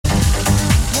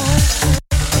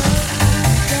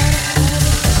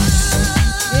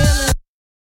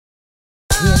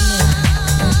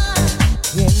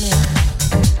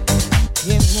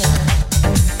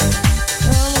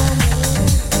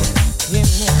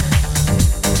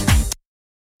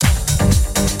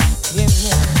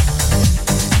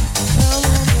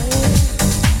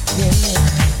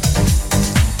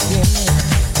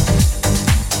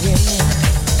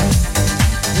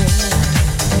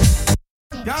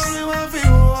me want to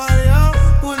hold you,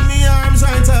 put me arms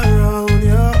right around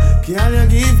you. Can you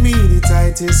give me the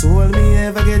tightest hold me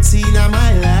ever get seen in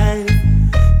my life?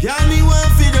 Can me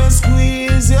want to just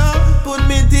squeeze you, put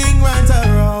me thing right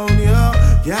around you.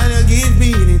 Can you give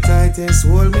me the tightest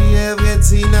hold me ever get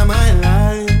seen in my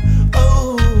life?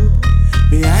 Oh,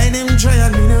 behind them try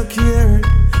and me no care.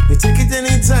 Me take it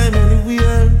anytime,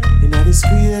 anywhere. In the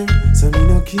square, so me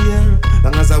no care.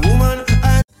 Long as a woman,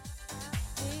 I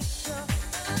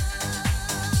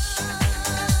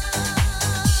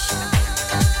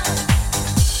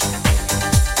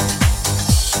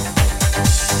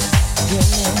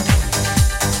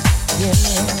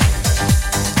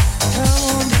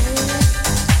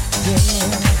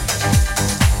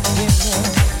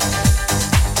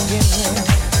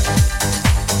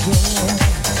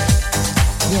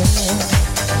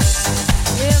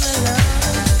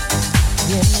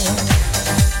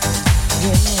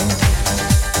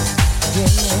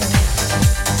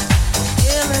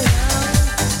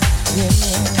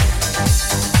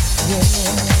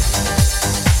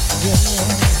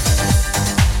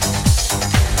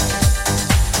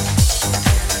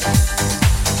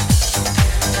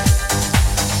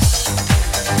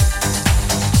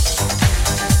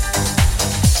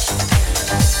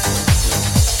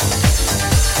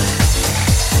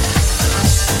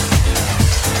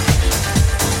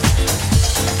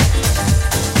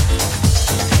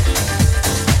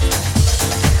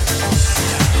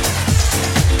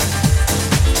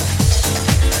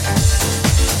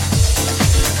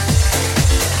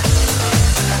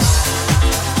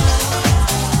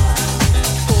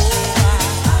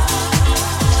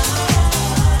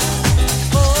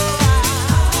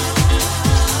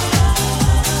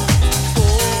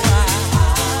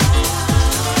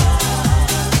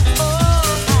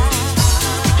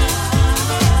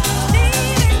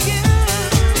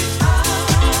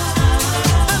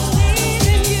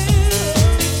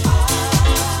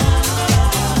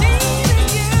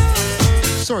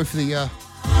For the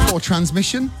poor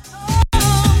transmission.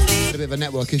 A bit of a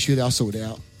network issue there, I'll sort it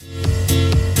out.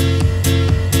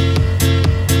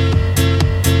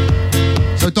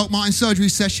 So Doc Martin Surgery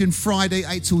Session, Friday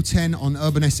 8 till 10 on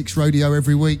Urban Essex Radio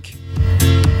every week.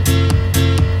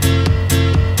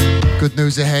 Good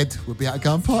news ahead, we'll be at a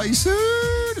gun party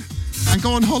soon and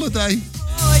go on holiday.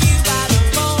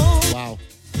 Wow.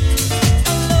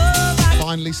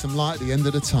 Finally some light at the end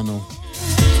of the tunnel.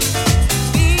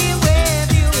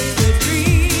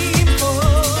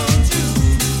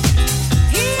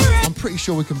 Pretty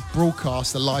sure we can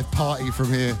broadcast a live party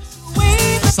from here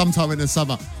sometime in the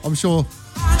summer. I'm sure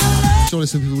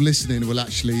there's some people listening who will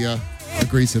actually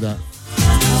agree to that.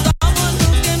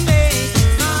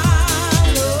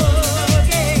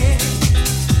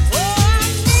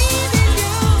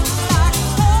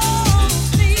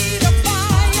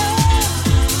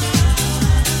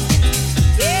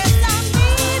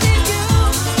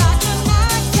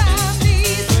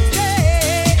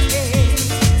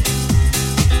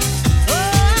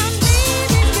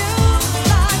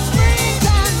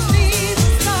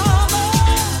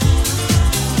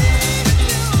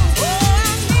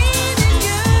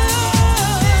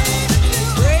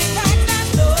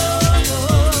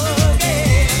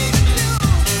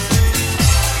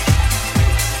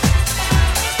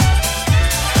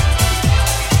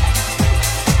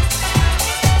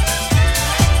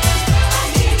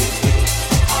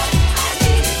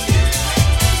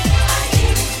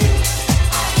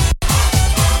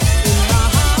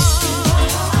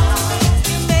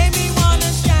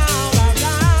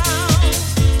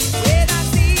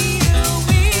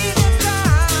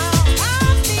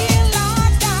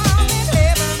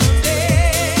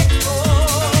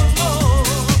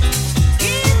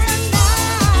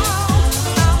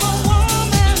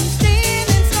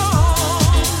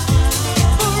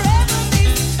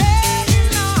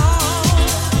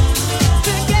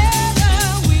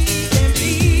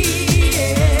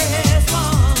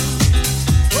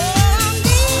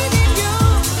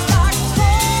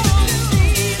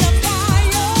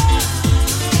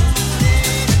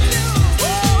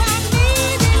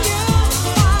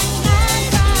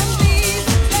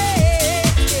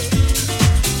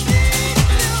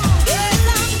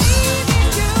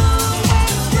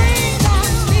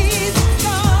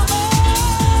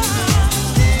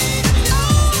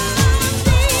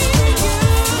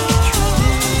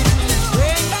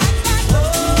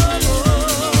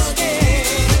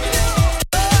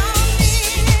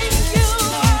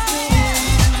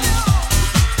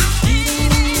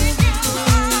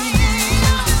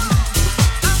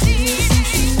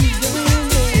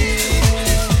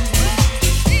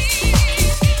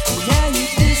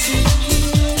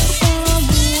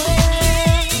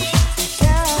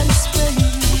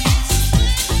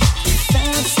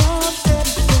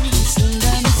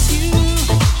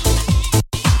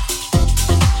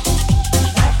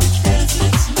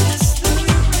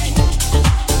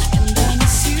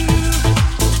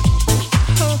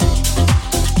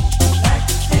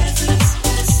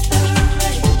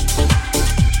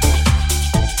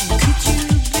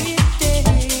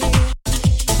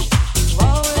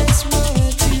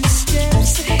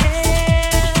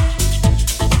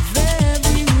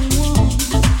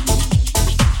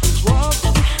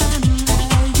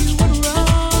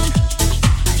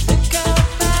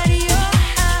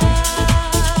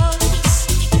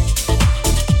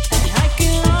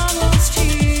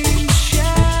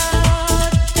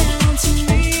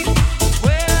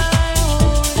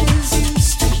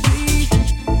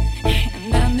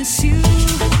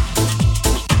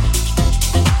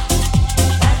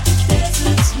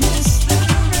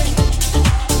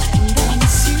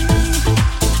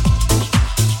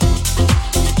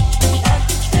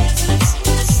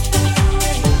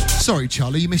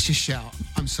 Charlie, you missed your shout.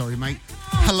 I'm sorry, mate.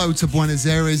 Hello to Buenos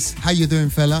Aires. How you doing,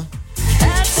 fella?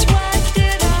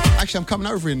 Actually, I'm coming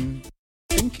over in,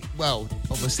 I think, well,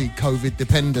 obviously COVID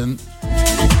dependent.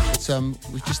 But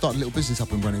we've just started a little business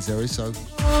up in Buenos Aires, so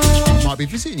I might be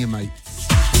visiting you, mate.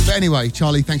 But anyway,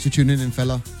 Charlie, thanks for tuning in,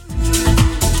 fella.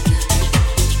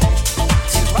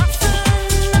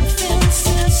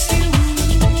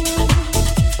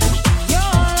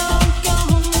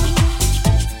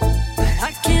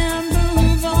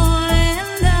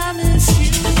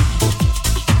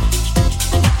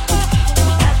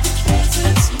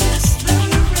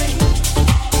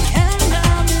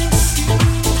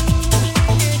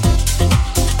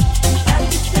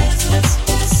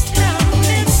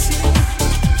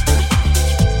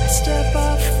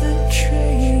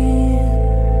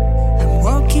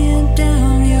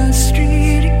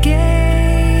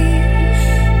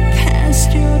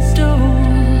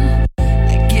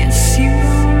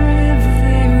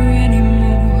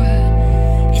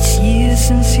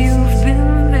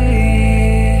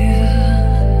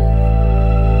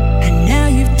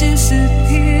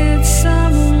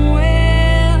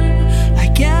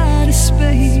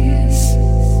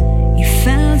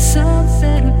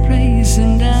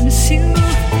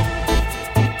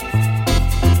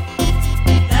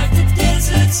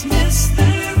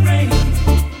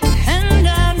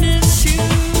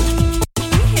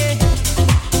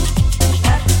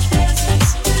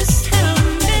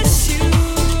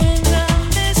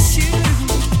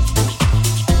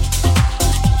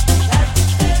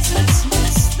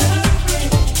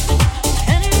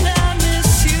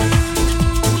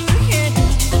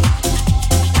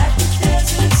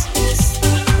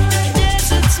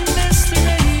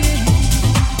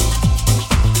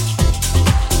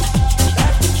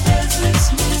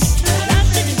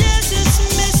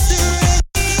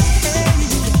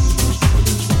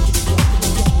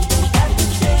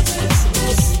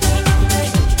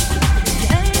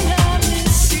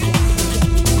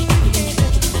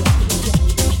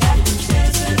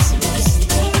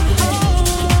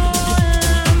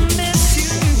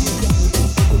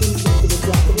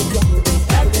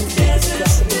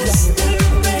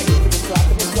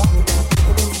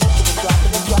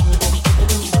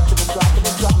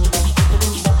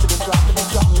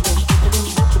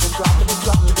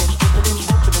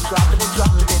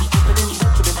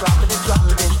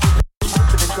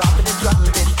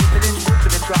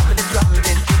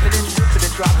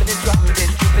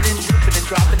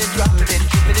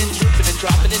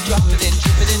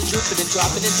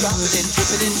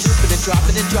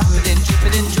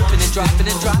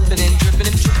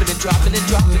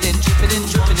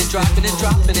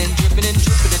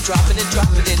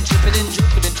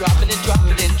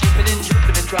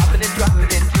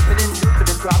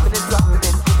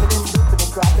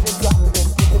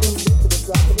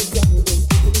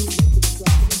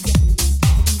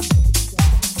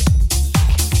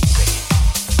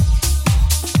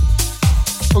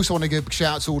 Also want to give a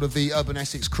shout out to all of the Urban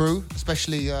Essex crew,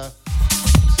 especially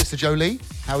Sister Jolie.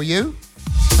 How are you?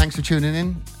 Thanks for tuning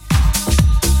in.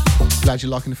 Glad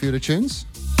you're liking a few of the tunes.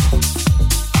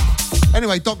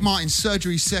 Anyway, Doc Martin's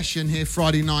surgery session here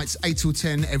Friday nights, 8 till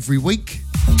 10 every week.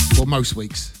 Well, most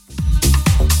weeks.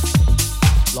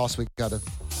 Last week I had a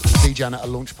DJ at a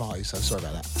launch party, so sorry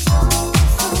about that.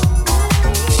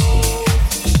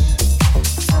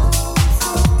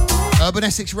 Urban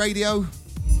Essex Radio.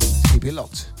 Keep it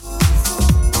locked.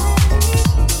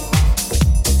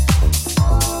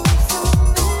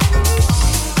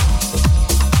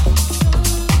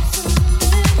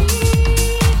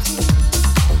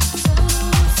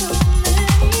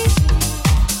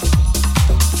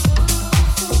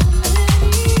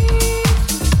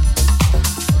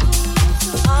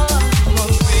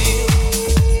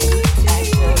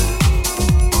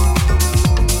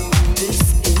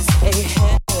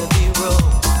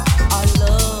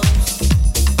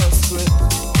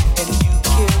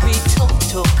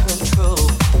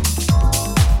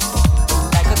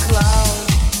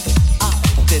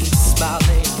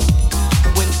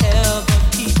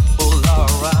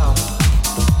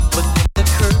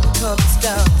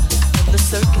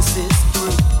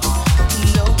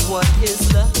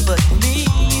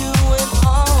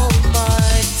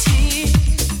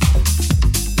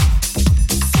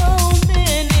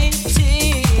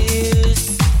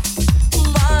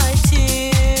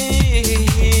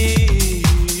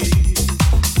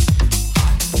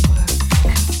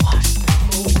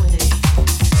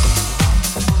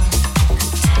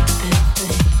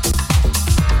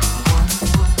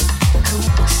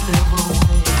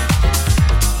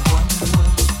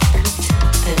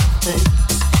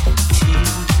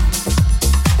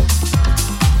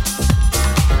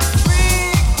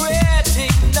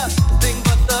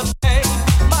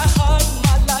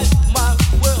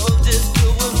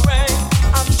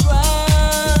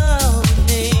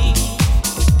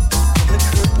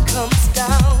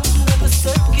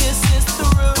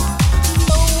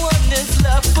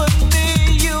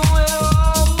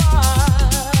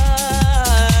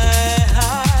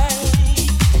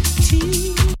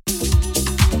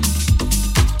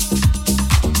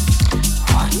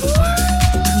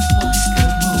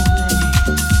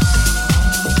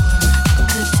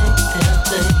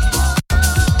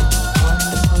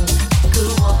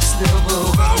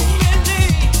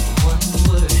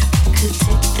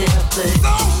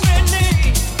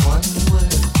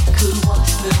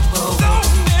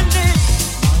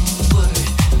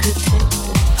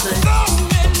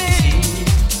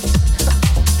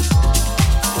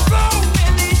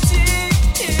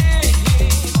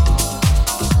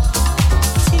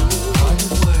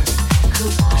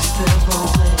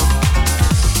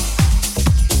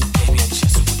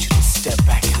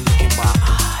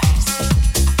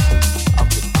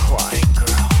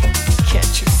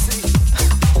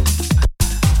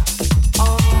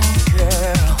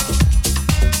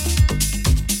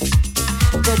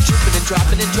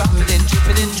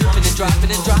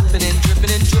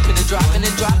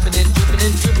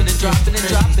 dropping and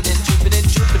dropping and dripping and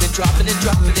dripping and dropping and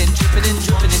dropping and dripping and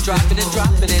dripping and dropping and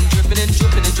dropping and dripping and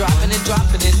dripping and dropping and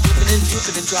dropping and dripping and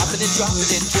dripping and dropping and dropping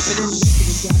and dripping and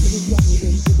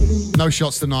dripping. No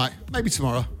shots tonight. Maybe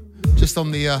tomorrow. Just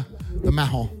on the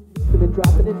Mahon.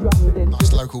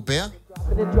 Nice local beer.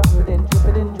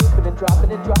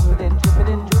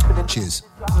 Cheers.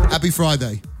 Happy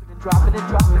Friday. Dropping and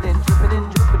dropping and dripping and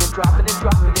dripping and dropping and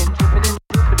dropping and dripping and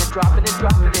dripping and dropping and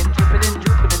dropping and dripping and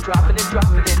dripping and dropping and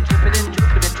dropping and dripping and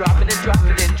dripping and dropping and dropping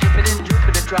and dripping and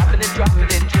dripping and dropping and dropping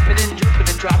and dripping and dripping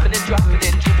and dropping and dropping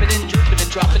and dripping and dripping and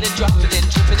dropping and dropping and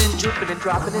dripping and dripping and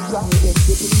dropping and dropping and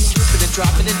dripping and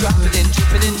dropping and dripping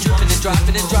and dripping and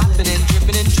dropping and dropping and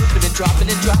dripping and dripping and dropping and dropping and dripping and dripping and dropping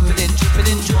and dropping and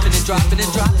dripping and dripping and dropping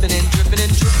and dropping and dripping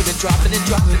and dripping and dropping and dropping and dripping and dripping and dropping and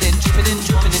dropping and dripping and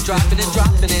dripping and dropping and dropping and dripping and dripping and dropping and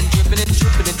dropping and dripping and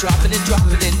dripping and dropping and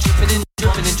dropping and dripping and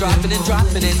dripping and dropping and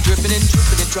dropping and dripping and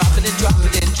dripping and dropping and dropping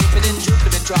and dripping and dripping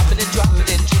and dropping and dropping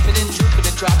and dripping and dripping and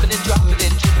dropping and dropping and dripping and dripping and dropping and dropping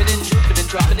and dripping and dripping and dropping and dropping and dripping and dripping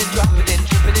and dropping and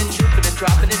dropping and dripping and dripping and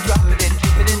dropping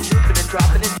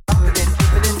and dropping and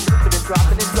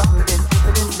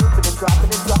dripping and dripping and dropping and dropping and dripping and dripping and dropping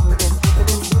and dropping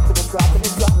and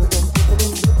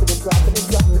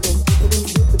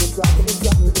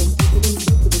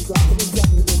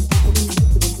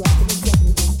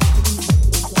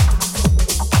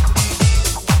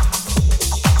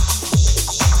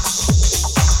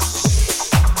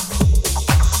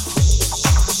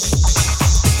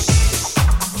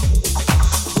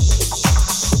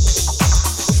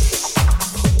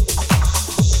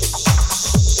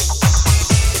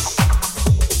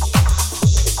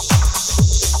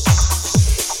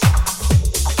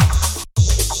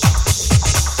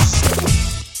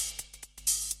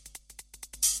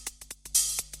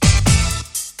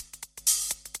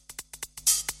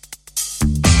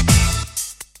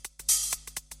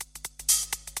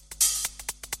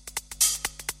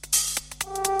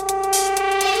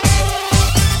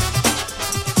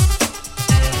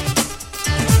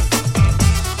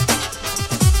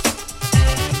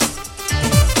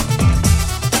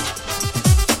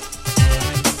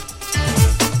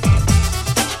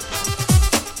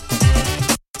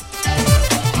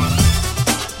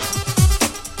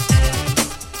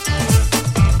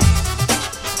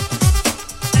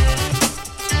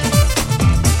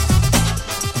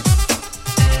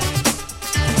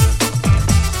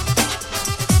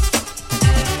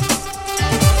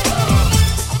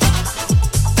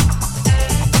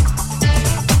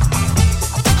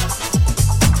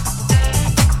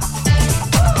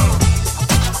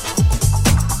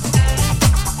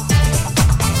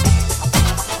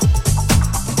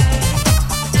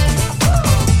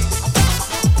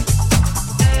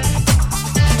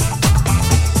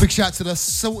shout to the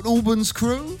St Albans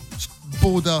crew,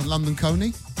 border London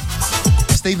Coney.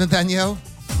 Stephen, Danielle.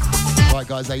 Right,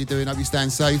 guys, how you doing? Hope you're staying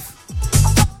safe.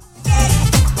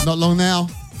 Not long now.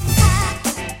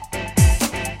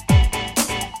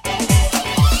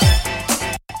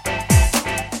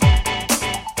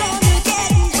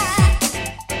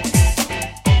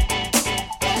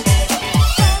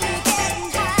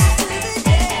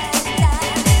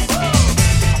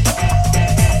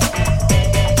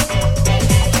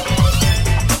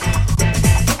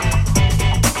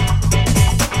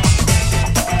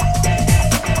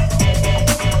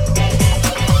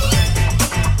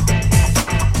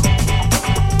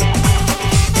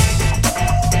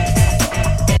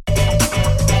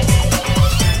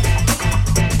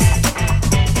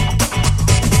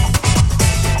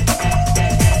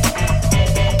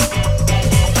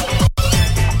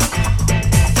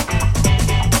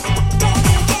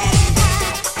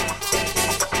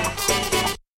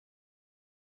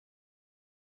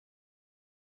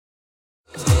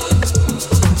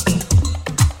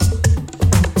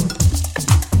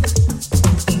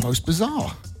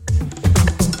 Bizarre.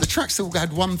 The track still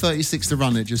had 1:36 to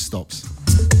run, it just stops.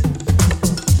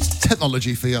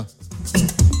 Technology for you.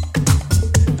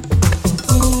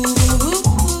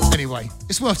 Anyway,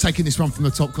 it's worth taking this one from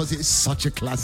the top because it's such a classic.